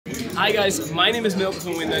Hi guys, my name is Milton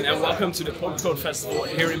van Winden and welcome to the Pokercode Festival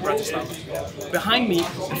here in Bratislava. Behind me,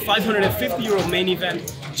 the 550 € main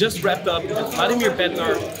event just wrapped up and Vladimir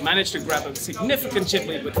Bednar managed to grab a significant chip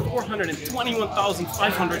lead with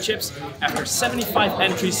 421,500 chips after 75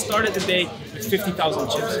 entries started the day with 50,000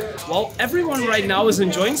 chips. While everyone right now is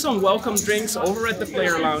enjoying some welcome drinks over at the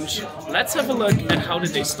player lounge, let's have a look at how the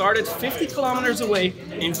day started 50 kilometers away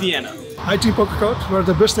in Vienna. Hi Team Pokercode, we're at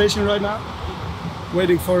the bus station right now,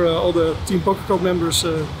 waiting for all the Team Pokercode members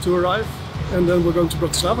to arrive, and then we're going to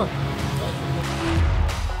Bratislava.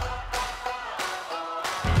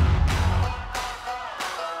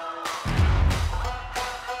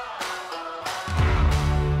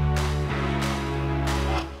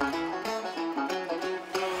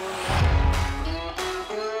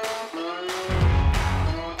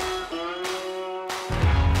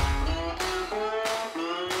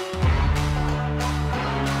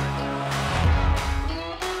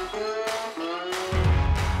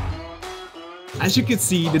 As you can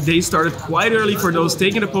see, the day started quite early for those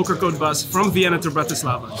taking the Pokercode bus from Vienna to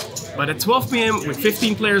Bratislava. But at 12 PM, with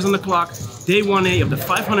 15 players on the clock, day 1A of the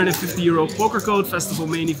 550 € Pokercode Festival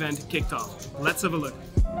main event kicked off. Let's have a look.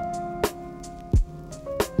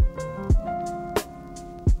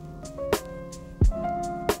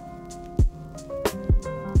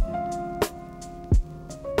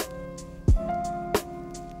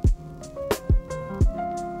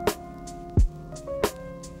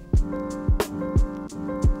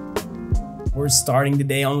 We're starting the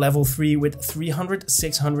day on level 3 with 300,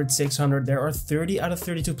 600, 600. There are 30 out of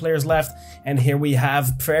 32 players left. And here we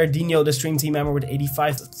have Vladimir, the stream team member, with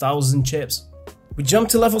 85,000 chips. We jump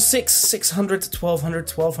to level 6, 600, 1200,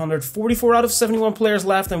 1200, 44 out of 71 players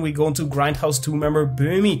left. And we go into Grindhouse 2 member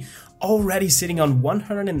Bednar, already sitting on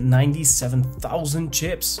 197,000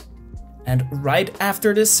 chips. And right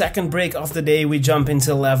after the second break of the day, we jump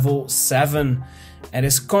into level 7. And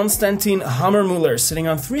it's Konstantin Hammermuller sitting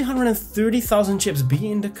on 330,000 chips,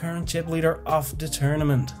 being the current chip leader of the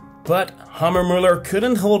tournament. But Hammermuller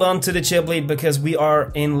couldn't hold on to the chip lead because we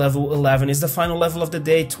are in level 11. It's the final level of the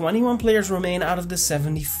day. 21 players remain out of the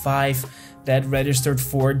 75 that registered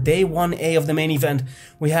for day 1A of the main event.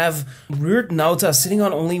 We have Nauta sitting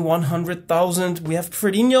on only 100,000. We have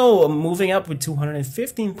Vladimir moving up with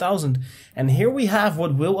 215,000. And here we have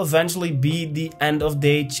what will eventually be the end of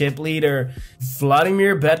day chip leader,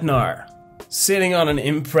 Vladimir Bednar, sitting on an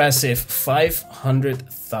impressive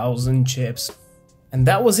 500,000 chips. And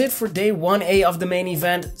that was it for day 1A of the main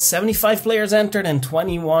event. 75 players entered and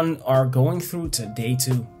 21 are going through to day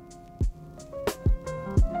 2.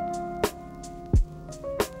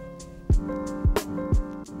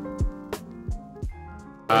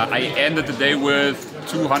 I ended the day with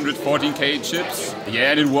 214k chips.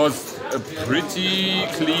 Yeah, and it was a pretty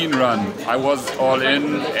clean run. I was all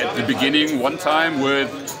in at the beginning one time with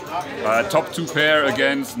top 2 pair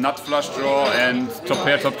against nut flush draw and top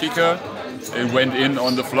pair top kicker. It went in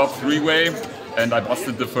on the flop 3-way and I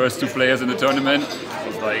busted the first 2 players in the tournament. It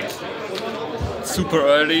was like super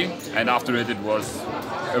early, and after it was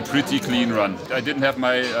a pretty clean run. I didn't have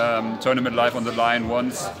my tournament life on the line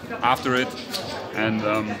once after it. And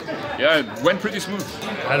yeah, it went pretty smooth.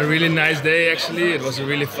 Had a really nice day actually. It was a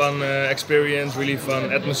really fun experience, really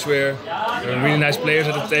fun atmosphere. Really nice players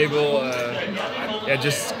at the table. Yeah,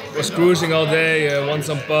 just was cruising all day, won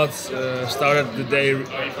some pots, started the day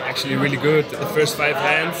actually really good. The first 5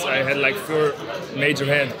 hands I had like 4 major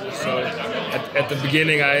hands. So at the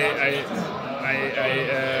beginning I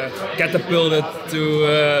catapulted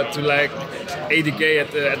to like 80k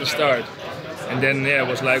at the start. And then yeah, it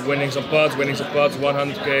was like winning some pots,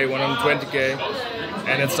 100k, 120k.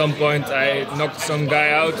 And at some point I knocked some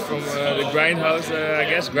guy out from the Grindhouse, I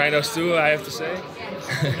guess, Grindhouse 2 I have to say.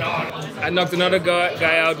 I knocked another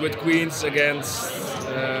guy out with queens against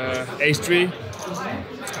ace-3.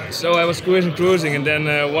 So I was cruising and then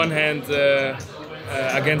one hand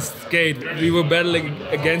against Kate. We were battling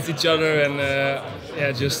against each other and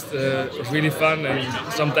yeah, just it was really fun, and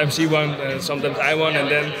sometimes she won, sometimes I won, and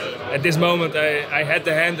then at this moment I had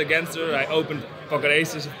the hand against her. I opened pocket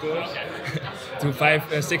aces, of course, to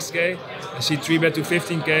 6k. She 3-bet to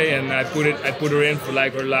 15k, and I put her in for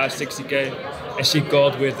like her last 60k, and she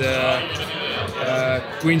called with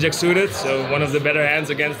Queen Jack suited, so one of the better hands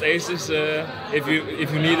against aces. If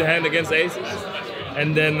you need a hand against aces,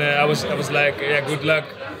 and then I was like, yeah, good luck.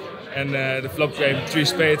 And the flop came 3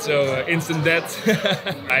 spades, so instant debt.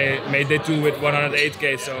 I made day 2 with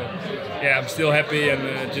 108k, so yeah, I'm still happy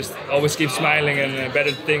and just always keep smiling and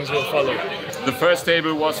better things will follow. The first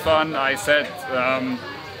table was fun. I sat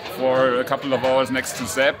for a couple of hours next to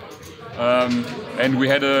Sepp And we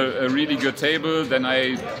had a really good table. Then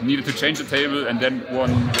I needed to change the table, and then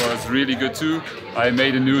one was really good too. I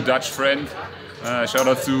made a new Dutch friend. Shout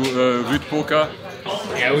out to Ruud Poker.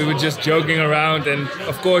 Yeah, we were just joking around, and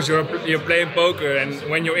of course you're playing poker, and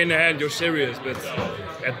when you're in the hand you're serious. But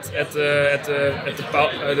at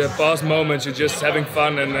the past moments you're just having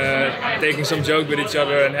fun and taking some joke with each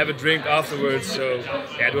other and have a drink afterwards. So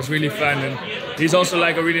yeah, it was really fun. And he's also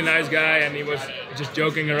like a really nice guy, and he was just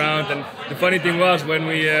joking around. And the funny thing was, when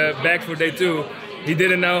we back for day 2, he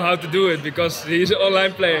didn't know how to do it because he's an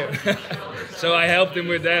online player. So I helped him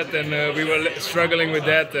with that, and we were struggling with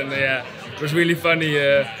that, and yeah, it was really funny.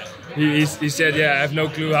 He said, yeah, I have no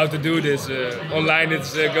clue how to do this. Online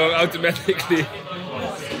it's going automatically.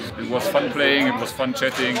 It was fun playing, it was fun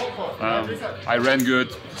chatting. I ran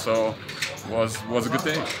good, so it was a good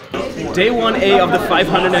day. Day 1A of the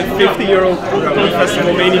 €550 Pokercode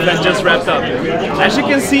Festival main event just wrapped up. As you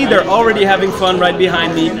can see, they're already having fun right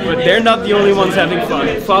behind me, but they're not the only ones having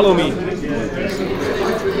fun. Follow me.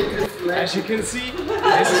 As you can see,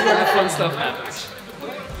 this is where the fun stuff happens.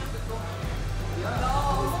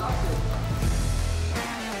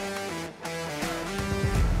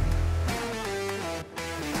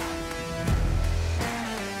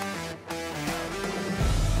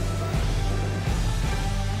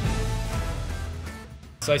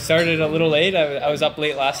 So I started a little late. I was up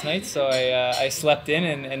late last night, so I slept in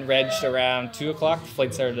and regged around 2 o'clock. The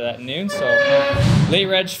flight started at noon, so late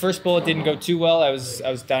reg. First bullet didn't go too well. I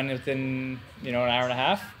was done within an hour and a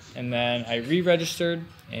half, and then I re-registered,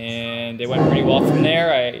 and it went pretty well from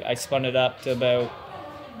there. I spun it up to about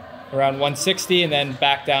around 160, and then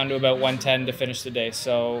back down to about 110 to finish the day.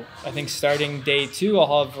 So I think starting day 2,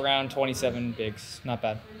 I'll have around 27 bigs. Not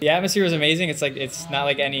bad. The atmosphere was amazing. It's not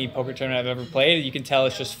like any poker tournament I've ever played. You can tell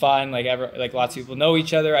it's just fun. Like lots of people know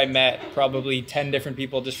each other. I met probably 10 different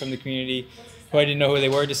people just from the community who I didn't know who they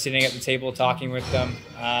were, just sitting at the table talking with them.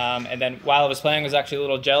 And then while I was playing, I was actually a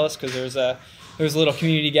little jealous because there was a little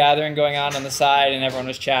community gathering going on the side, and everyone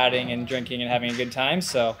was chatting and drinking and having a good time.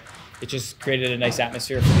 So it just created a nice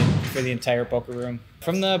atmosphere for the entire poker room.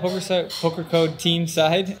 From the Pokercode team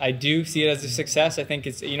side, I do see it as a success. I think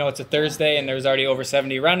it's a Thursday, and there's already over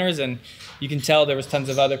 70 runners, and you can tell there was tons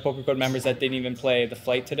of other Pokercode members that didn't even play the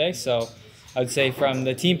flight today. So I would say from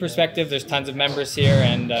the team perspective, there's tons of members here,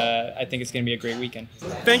 and I think it's going to be a great weekend.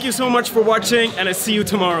 Thank you so much for watching, and I see you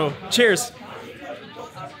tomorrow. Cheers!